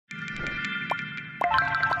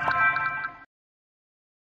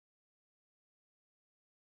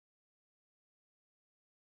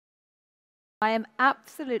I am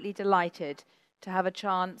absolutely delighted to have a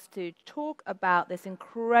chance to talk about this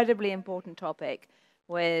incredibly important topic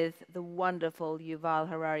with the wonderful Yuval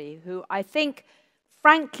Harari, who I think,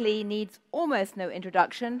 frankly, needs almost no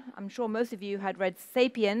introduction. I'm sure most of you had read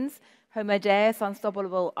Sapiens, Homo, Deus,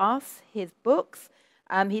 Unstoppable Us, his books.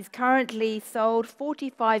 He's currently sold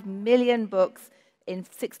 45 million books in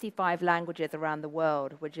 65 languages around the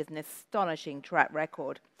world, which is an astonishing track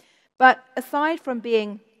record. But aside from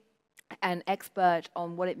being an expert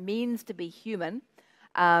on what it means to be human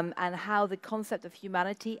and how the concept of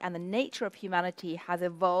humanity and the nature of humanity has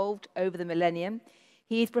evolved over the millennium.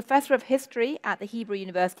 He's professor of history at the Hebrew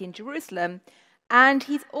University in Jerusalem, and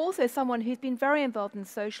he's also someone who's been very involved in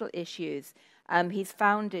social issues. He's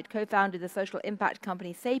co-founded the social impact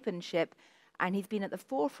company Sapiens, and he's been at the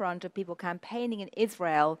forefront of people campaigning in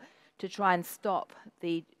Israel to try and stop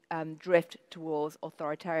the drift towards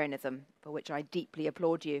authoritarianism, for which I deeply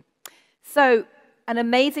applaud you. So, an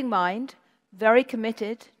amazing mind, very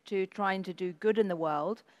committed to trying to do good in the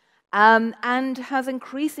world, and has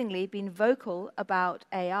increasingly been vocal about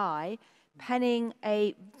AI, penning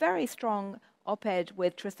a very strong op-ed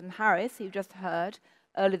with Tristan Harris, who you just heard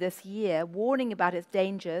earlier this year, warning about its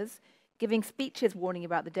dangers, giving speeches warning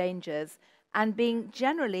about the dangers, and being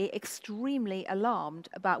generally extremely alarmed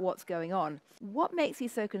about what's going on. What makes you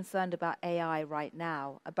so concerned about AI right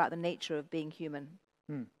now, about the nature of being human?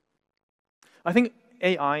 I think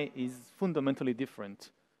AI is fundamentally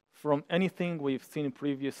different from anything we've seen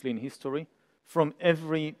previously in history, from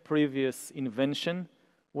every previous invention,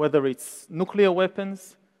 whether it's nuclear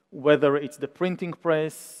weapons, whether it's the printing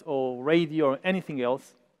press or radio or anything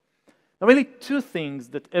else. There are really two things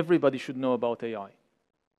that everybody should know about AI.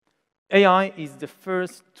 AI is the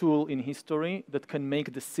first tool in history that can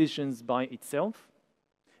make decisions by itself,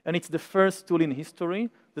 and it's the first tool in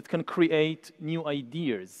history that can create new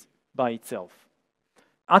ideas by itself.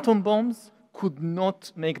 Atom bombs could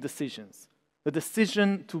not make decisions. The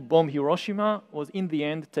decision to bomb Hiroshima was in the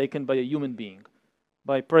end taken by a human being,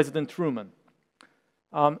 by President Truman.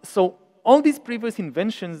 So all these previous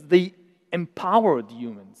inventions, they empowered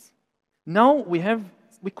humans. Now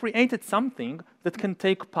we created something that can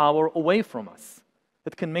take power away from us,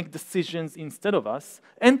 that can make decisions instead of us,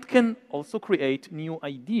 and can also create new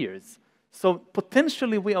ideas. So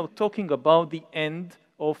potentially we are talking about the end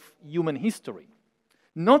of human history.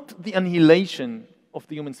 Not the annihilation of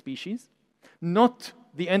the human species, not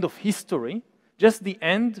the end of history, just the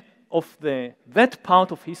end of that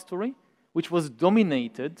part of history which was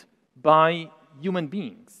dominated by human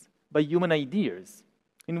beings, by human ideas.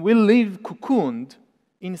 And we live cocooned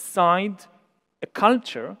inside a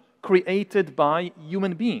culture created by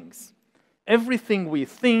human beings. Everything we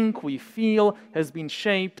think, we feel, has been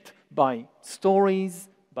shaped by stories,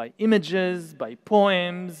 by images, by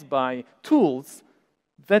poems, by tools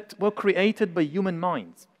that were created by human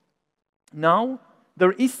minds. Now,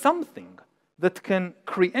 there is something that can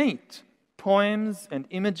create poems and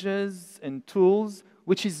images and tools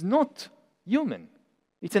which is not human.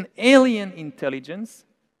 It's an alien intelligence,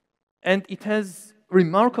 and it has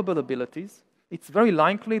remarkable abilities. It's very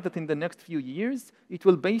likely that in the next few years, it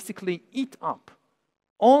will basically eat up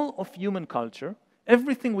all of human culture,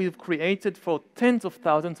 everything we've created for tens of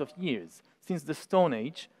thousands of years since the Stone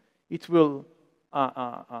Age. It will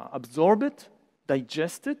absorb it,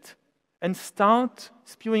 digest it, and start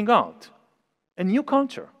spewing out a new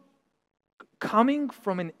culture coming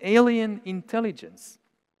from an alien intelligence.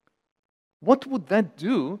 What would that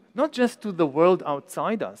do, not just to the world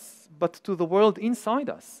outside us, but to the world inside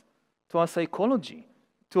us, to our psychology,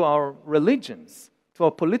 to our religions, to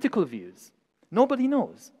our political views? Nobody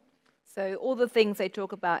knows. So all the things they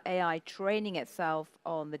talk about AI training itself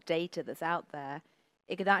on the data that's out there,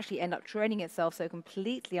 it could actually end up training itself so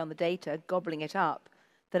completely on the data, gobbling it up,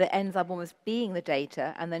 that it ends up almost being the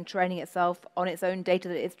data and then training itself on its own data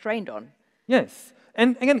that it's trained on. Yes,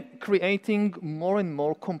 and again, creating more and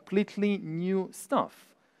more completely new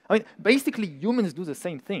stuff. I mean, basically, humans do the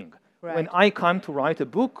same thing. Right. When I come to write a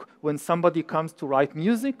book, when somebody comes to write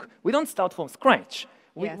music, we don't start from scratch.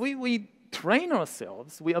 Yes. We train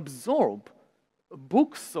ourselves, we absorb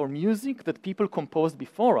books or music that people composed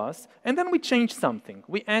before us, and then we change something,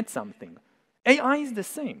 we add something. AI is the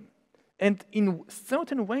same. And in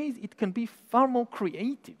certain ways, it can be far more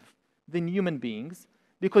creative than human beings,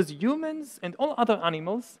 because humans and all other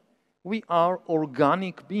animals, we are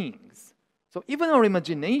organic beings. So even our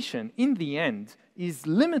imagination, in the end, is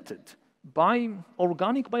limited by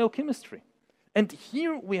organic biochemistry. And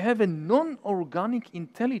here we have a non-organic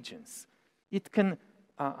intelligence. It can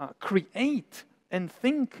create and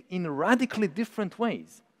think in radically different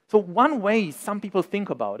ways. So one way some people think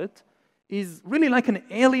about it is really like an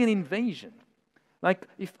alien invasion. Like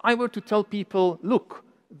if I were to tell people, look,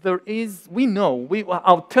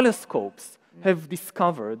 our telescopes have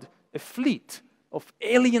discovered a fleet of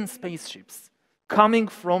alien spaceships coming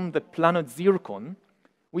from the planet Zircon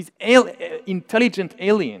with intelligent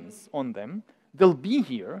aliens on them. They'll be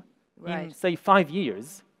here in, say, 5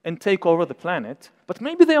 years and take over the planet, but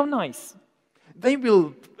maybe they are nice. They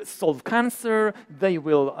will solve cancer, they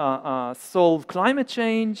will solve climate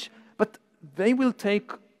change, but they will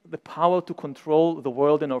take the power to control the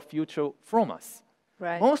world and our future from us.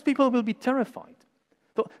 Right. Most people will be terrified.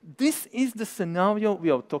 So this is the scenario we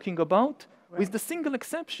are talking about, with the single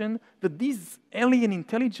exception that this alien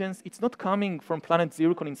intelligence, it's not coming from planet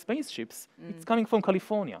Zircon in spaceships, it's coming from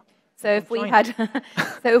California. So if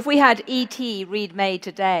we had E.T. remade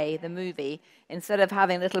today, the movie, instead of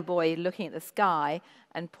having a little boy looking at the sky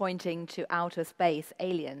and pointing to outer space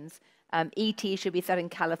aliens, E.T. should be set in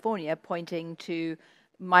California, pointing to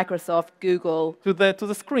Microsoft, Google. To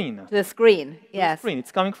the screen. To the screen, yes. The screen,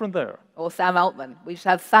 it's coming from there. Or Sam Altman. We should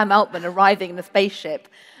have Sam Altman arriving in a spaceship,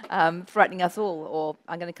 threatening us all. Or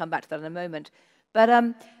I'm going to come back to that in a moment. But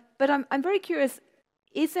I'm very curious.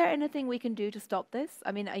 Is there anything we can do to stop this?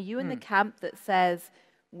 I mean, are you in the camp that says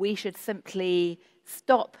we should simply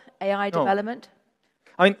stop AI development?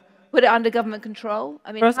 I mean, put it under government control?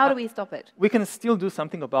 I mean, how do we stop it? We can still do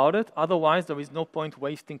something about it. Otherwise, there is no point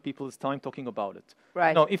wasting people's time talking about it.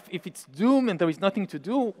 Right. No, if it's doom and there is nothing to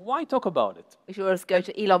do, why talk about it? We should just go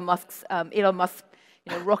to Elon Musk's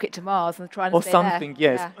rocket to Mars and try and or stay something,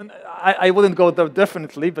 there. yes. Yeah. I wouldn't go there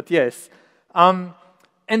definitely, but yes.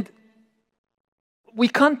 And we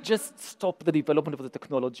can't just stop the development of the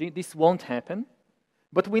technology. This won't happen.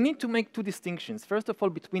 But we need to make two distinctions. First of all,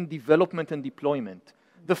 between development and deployment.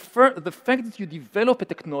 The fact that you develop a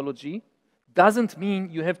technology doesn't mean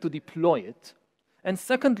you have to deploy it. And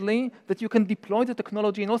secondly, that you can deploy the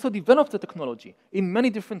technology and also develop the technology in many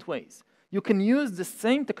different ways. You can use the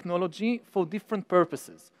same technology for different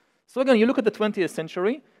purposes. So again, you look at the 20th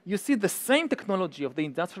century, you see the same technology of the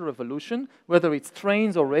Industrial Revolution, whether it's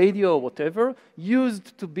trains or radio or whatever,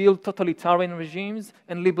 used to build totalitarian regimes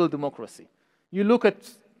and liberal democracy. You look at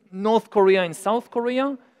North Korea and South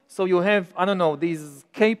Korea, so you have, I don't know, these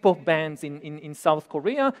K-pop bands in South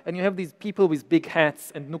Korea, and you have these people with big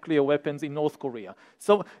hats and nuclear weapons in North Korea.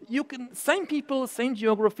 So you can, same people, same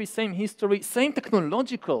geography, same history, same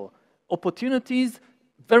technological opportunities,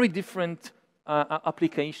 very different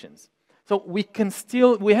applications. So we can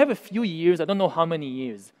still, we have a few years, I don't know how many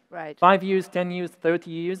years, right. 5 years, 10 years,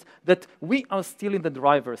 30 years, that we are still in the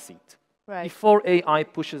driver's seat right. before AI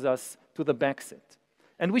pushes us to the back seat.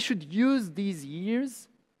 And we should use these years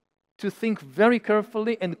to think very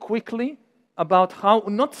carefully and quickly about how,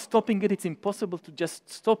 not stopping it, it's impossible to just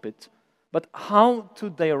stop it, but how to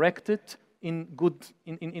direct it in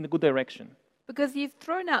a good direction. Because you've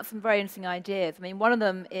thrown out some very interesting ideas. I mean, one of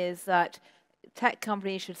them is that tech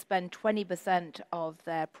companies should spend 20% of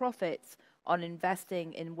their profits on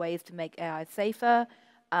investing in ways to make AI safer.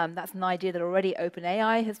 That's an idea that already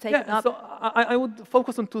OpenAI has taken up. So I would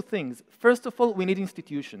focus on two things. First of all, we need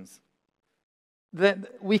institutions.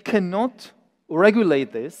 We cannot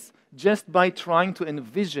regulate this just by trying to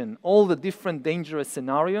envision all the different dangerous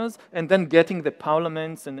scenarios and then getting the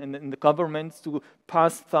parliaments and the governments to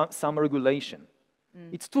pass some regulation.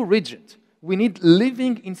 It's too rigid. We need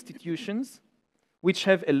living institutions which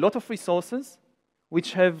have a lot of resources,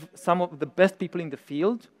 which have some of the best people in the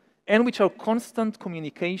field, and which are constant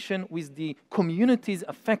communication with the communities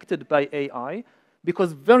affected by AI,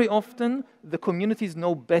 because very often the communities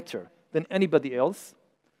know better than anybody else,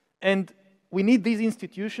 and we need these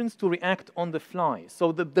institutions to react on the fly.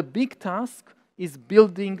 So the big task is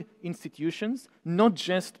building institutions, not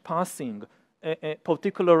just passing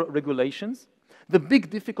particular regulations. The big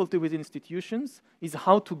difficulty with institutions is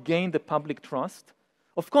how to gain the public trust.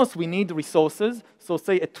 Of course, we need resources, so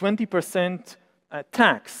say a 20%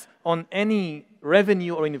 tax on any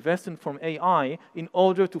revenue or investment from AI in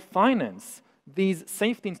order to finance these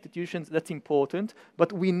safety institutions, that's important,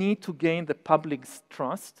 but we need to gain the public's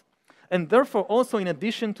trust. And therefore, also in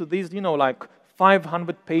addition to these, like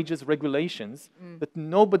 500 pages regulations that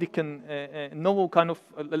nobody can, no kind of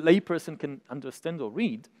layperson can understand or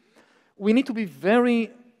read, we need to be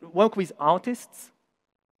work with artists,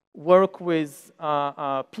 work with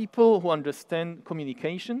people who understand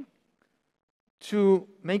communication to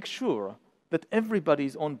make sure that everybody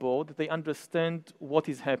is on board, that they understand what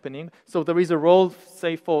is happening. So there is a role,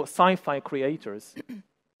 say, for sci-fi creators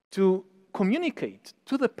to communicate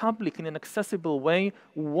to the public in an accessible way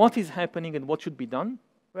what is happening and what should be done.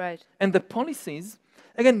 Right. And the policies,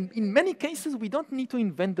 again, in many cases, we don't need to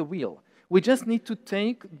invent the wheel. We just need to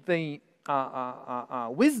take the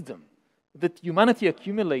wisdom that humanity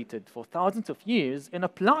accumulated for thousands of years and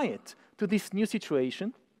apply it to this new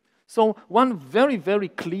situation. So one very, very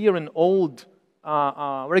clear and old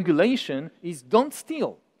regulation is don't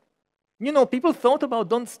steal. You know, people thought about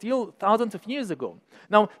don't steal thousands of years ago.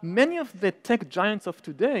 Now, many of the tech giants of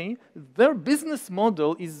today, their business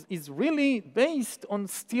model is really based on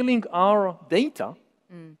stealing our data.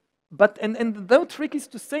 But and their trick is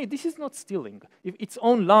to say this is not stealing. If it's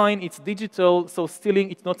online, it's digital, so stealing,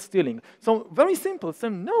 it's not stealing. So very simple, say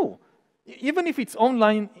no. Even if it's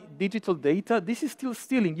online digital data, this is still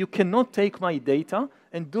stealing. You cannot take my data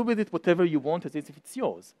and do with it whatever you want as if it's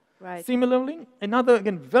yours. Right. Similarly, another,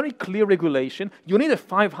 again, very clear regulation. You need a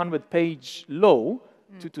 500-page law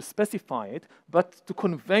to specify it, but to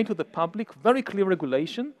convey to the public very clear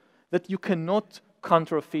regulation that you cannot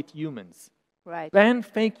counterfeit humans. Right. Ban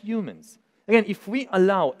fake humans. Again, if we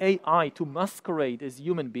allow AI to masquerade as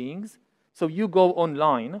human beings, so you go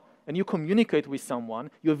online and you communicate with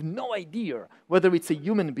someone, you have no idea whether it's a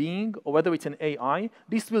human being or whether it's an AI,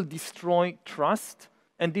 this will destroy trust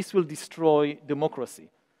and this will destroy democracy.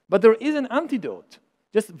 But there is an antidote,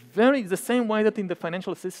 just the same way that in the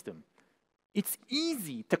financial system. It's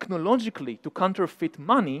easy technologically to counterfeit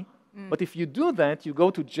money, but if you do that, you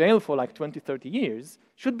go to jail for like 20, 30 years.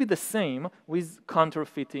 Should be the same with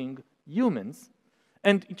counterfeiting humans.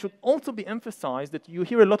 And it should also be emphasized that you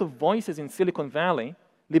hear a lot of voices in Silicon Valley,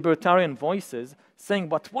 libertarian voices, saying,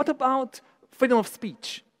 but what about freedom of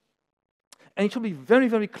speech? And it should be very,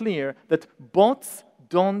 very clear that bots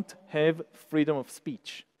don't have freedom of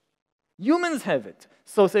speech. Humans have it.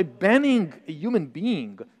 So say banning a human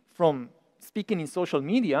being from speaking in social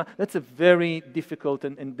media, that's a very difficult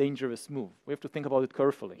and dangerous move. We have to think about it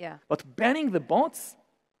carefully. Yeah. But banning the bots,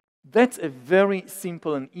 that's a very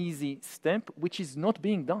simple and easy step, which is not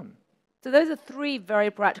being done. So those are three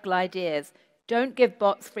very practical ideas. Don't give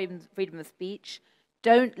bots freedom of speech.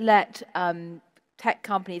 Don't let tech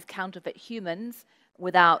companies counterfeit humans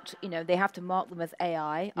without, they have to mark them as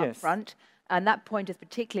AI up front. And that point is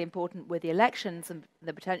particularly important with the elections and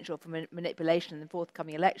the potential for manipulation in the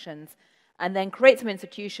forthcoming elections. And then create some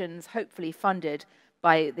institutions, hopefully funded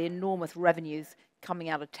by the enormous revenues coming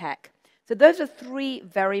out of tech. So those are three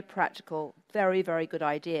very practical, very, very good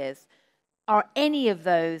ideas. Are any of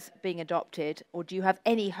those being adopted, or do you have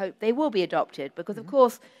any hope they will be adopted? Because, of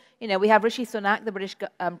course, we have Rishi Sunak, the British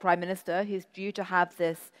Prime Minister, who's due to have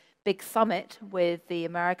this big summit with the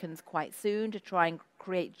Americans quite soon to try and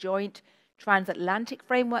create joint transatlantic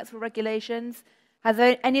frameworks for regulations. Has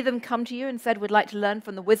any of them come to you and said, we'd like to learn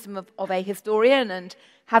from the wisdom of a historian and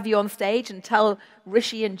have you on stage and tell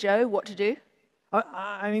Rishi and Joe what to do?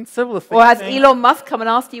 I mean, several things. Or has Elon Musk come and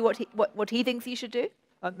asked you what he thinks you should do?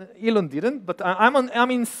 Elon didn't, but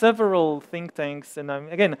I'm in several think tanks, and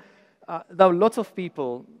there are lots of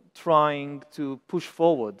people trying to push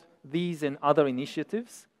forward these and other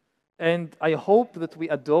initiatives, and I hope that we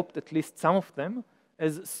adopt at least some of them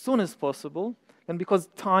as soon as possible. And because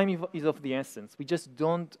time is of the essence, we just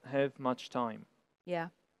don't have much time. Yeah.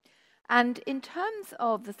 And in terms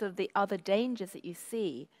of the other dangers that you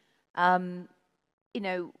see, as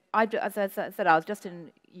I said, I was just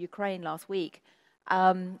in Ukraine last week.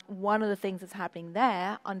 One of the things that's happening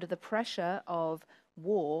there under the pressure of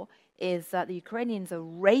war is that the Ukrainians are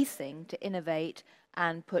racing to innovate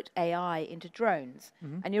and put AI into drones.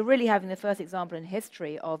 And you're really having the first example in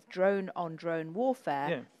history of drone-on-drone warfare.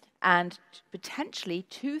 Yeah. And potentially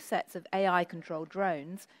two sets of AI-controlled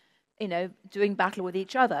drones, doing battle with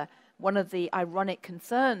each other. One of the ironic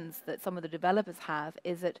concerns that some of the developers have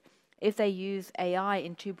is that if they use AI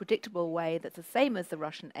in too predictable a way that's the same as the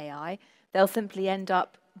Russian AI, they'll simply end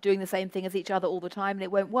up doing the same thing as each other all the time and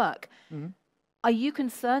it won't work. Are you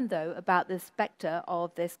concerned, though, about the specter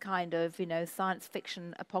of this kind of, science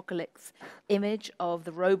fiction apocalypse image of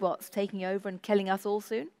the robots taking over and killing us all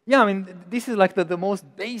soon? Yeah, I mean, this is like the most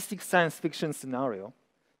basic science fiction scenario,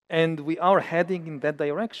 and we are heading in that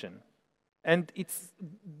direction. And it's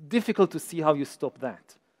difficult to see how you stop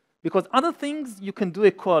that. Because other things, you can do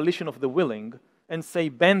a coalition of the willing and say,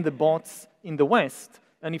 ban the bots in the West,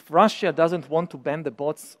 and if Russia doesn't want to ban the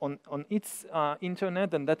bots on its internet,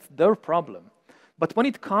 then that's their problem. But when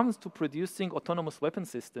it comes to producing autonomous weapon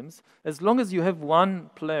systems, as long as you have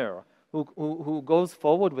one player who goes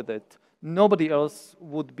forward with it, nobody else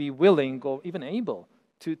would be willing or even able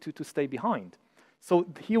to stay behind. So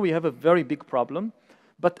here we have a very big problem.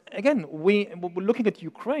 But again, we're looking at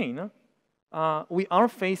Ukraine, we are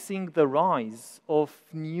facing the rise of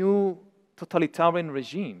new totalitarian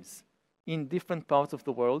regimes in different parts of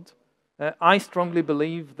the world. I strongly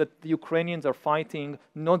believe that the Ukrainians are fighting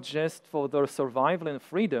not just for their survival and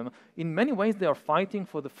freedom. In many ways, they are fighting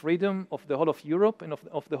for the freedom of the whole of Europe and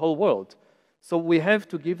of the whole world. So we have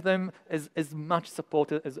to give them as much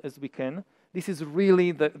support as we can. This is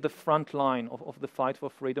really the front line of the fight for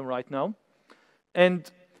freedom right now.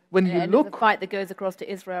 And when you look... it's a fight that goes across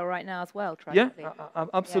to Israel right now as well, tragically. Yeah,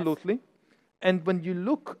 absolutely. Yes. And when you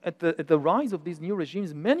look at the rise of these new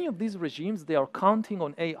regimes, many of these regimes, they are counting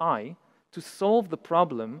on AI to solve the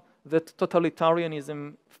problem that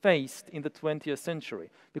totalitarianism faced in the 20th century.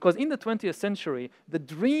 Because in the 20th century, the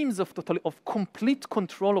dreams of complete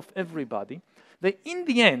control of everybody, in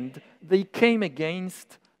the end, they came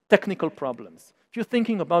against technical problems. If you're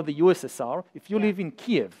thinking about the USSR, if you live in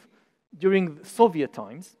Kiev during Soviet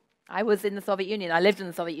times... I was in the Soviet Union. I lived in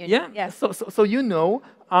the Soviet Union. Yeah, yes. So you know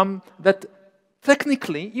that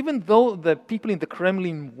technically, even though the people in the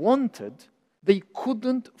Kremlin wanted, they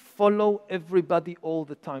couldn't follow everybody all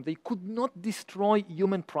the time. They could not destroy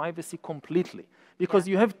human privacy completely because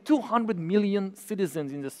you have 200 million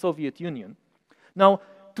citizens in the Soviet Union. Now,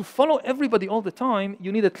 to follow everybody all the time,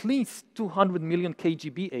 you need at least 200 million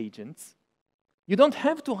KGB agents. You don't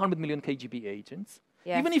have 200 million KGB agents.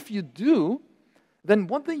 Yes. Even if you do, then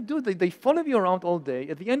what they do, they follow you around all day.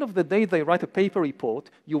 At the end of the day, they write a paper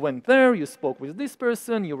report. You went there, you spoke with this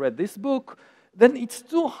person, you read this book. Then it's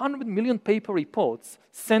 200 million paper reports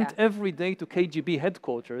sent every day to KGB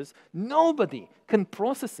headquarters. Nobody can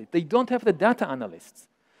process it. They don't have the data analysts.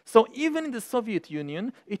 So even in the Soviet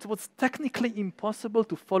Union, it was technically impossible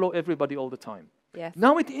to follow everybody all the time. Yes.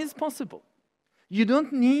 Now it is possible. You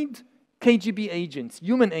don't need KGB agents,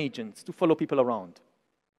 human agents, to follow people around.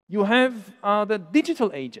 You have the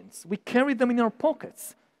digital agents. We carry them in our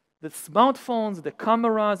pockets. The smartphones, the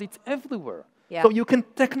cameras, it's everywhere. Yeah. So you can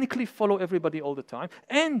technically follow everybody all the time.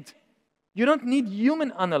 And you don't need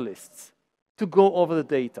human analysts to go over the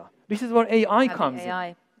data. This is where AI comes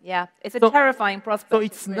in. Yeah, it's a terrifying prospect. So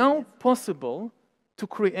it's now possible to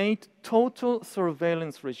create total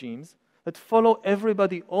surveillance regimes that follow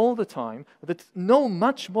everybody all the time, that know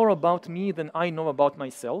much more about me than I know about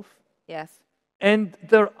myself. Yes. And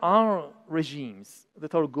there are regimes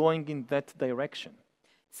that are going in that direction.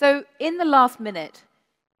 So in the last minute,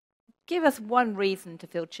 give us one reason to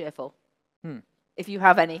feel cheerful, if you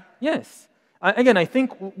have any. Yes. Again, I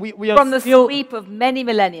think we are from the sweep of many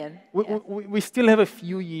millennia. We still have a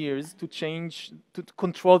few years to change, to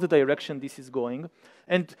control the direction this is going.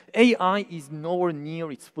 And AI is nowhere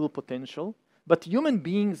near its full potential, but human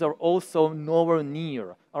beings are also nowhere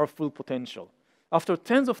near our full potential. After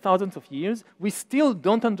tens of thousands of years, we still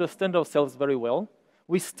don't understand ourselves very well.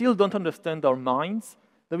 We still don't understand our minds.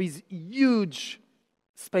 There is huge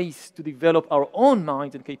space to develop our own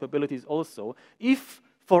minds and capabilities also, if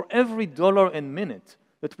for every dollar and minute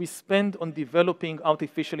that we spend on developing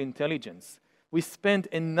artificial intelligence, we spend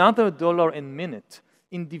another dollar and minute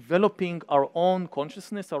in developing our own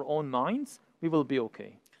consciousness, our own minds, we will be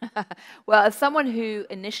okay. Well, as someone who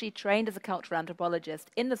initially trained as a cultural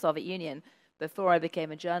anthropologist in the Soviet Union before I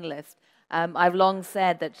became a journalist, I've long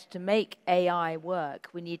said that to make AI work,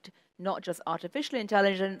 we need not just artificial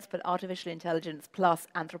intelligence, but artificial intelligence plus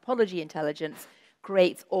anthropology intelligence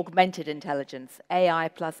creates augmented intelligence. AI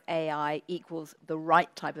plus AI equals the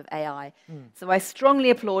right type of AI. So I strongly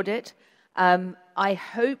applaud it. I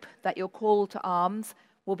hope that your call to arms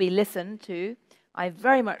will be listened to. I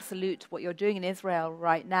very much salute what you're doing in Israel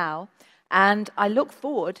right now. And I look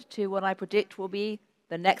forward to what I predict will be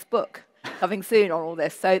the next book coming soon on all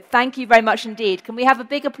this. So thank you very much indeed. Can we have a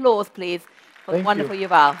big applause, please, for the wonderful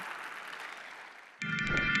Yuval?